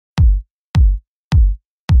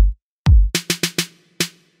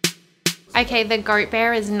Okay, the goat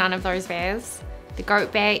bear is none of those bears. The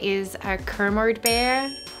goat bear is a Kermode bear,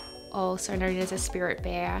 also known as a spirit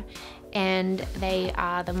bear. And they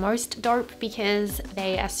are the most dope because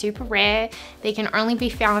they are super rare. They can only be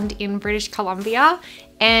found in British Columbia,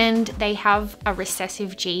 and they have a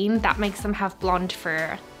recessive gene that makes them have blonde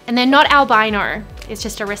fur. And they're not albino, it's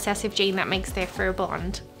just a recessive gene that makes their fur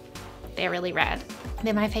blonde. They're really rad.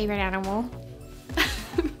 They're my favorite animal.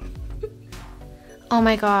 Oh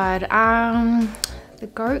my God, the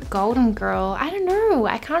goat golden girl, I don't know,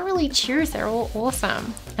 I can't really choose, they're all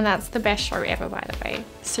awesome. And that's the best show ever, by the way.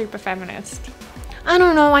 Super feminist. I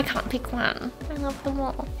don't know, I can't pick one. I love them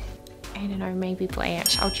all. I don't know, maybe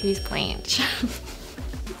Blanche. I'll choose Blanche.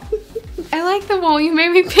 I like them all, you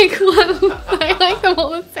made me pick one. I like them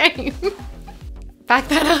all the same. Back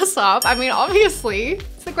that ass up. I mean, obviously,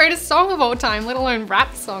 it's the greatest song of all time, let alone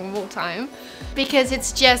rap song of all time. Because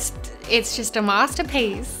it's just a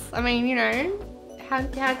masterpiece. I mean, you know, how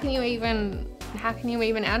can you even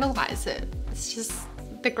analyze it? It's just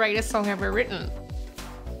the greatest song ever written.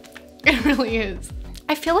 It really is.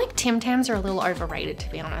 I feel like Tim Tams are a little overrated, to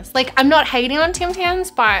be honest. Like, I'm not hating on Tim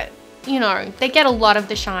Tams, but you know, they get a lot of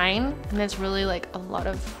the shine, and there's really like a lot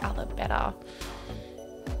of other better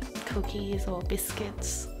cookies or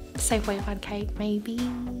biscuits. Safeway fun cake, maybe.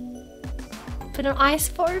 But an ice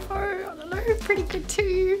fofo, I don't know, pretty good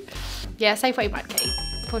too. Yeah, Safeway fun cake,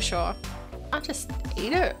 for sure. I'll just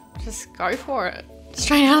eat it. Just go for it.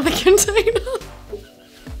 Straight out of the container.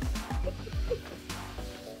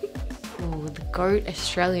 Ooh, the GOAT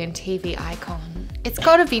Australian TV icon. It's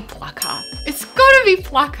gotta be Plucker. It's gotta be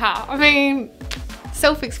Plucker. I mean,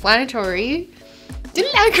 self-explanatory.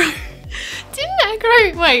 Didn't Aggro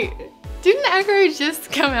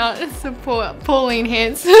just come out and support Pauline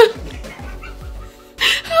Hanson?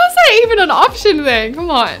 How is that even an option then?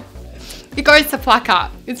 Come on. It goes to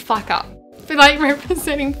Plucker. It's Plucker. For like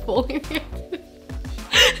representing Pauline Hanson.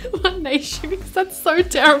 One Nation, because that's so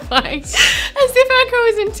terrifying. As if Aggro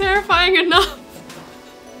isn't terrifying enough.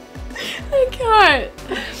 I can't.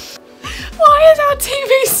 Why is our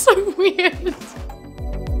TV so weird?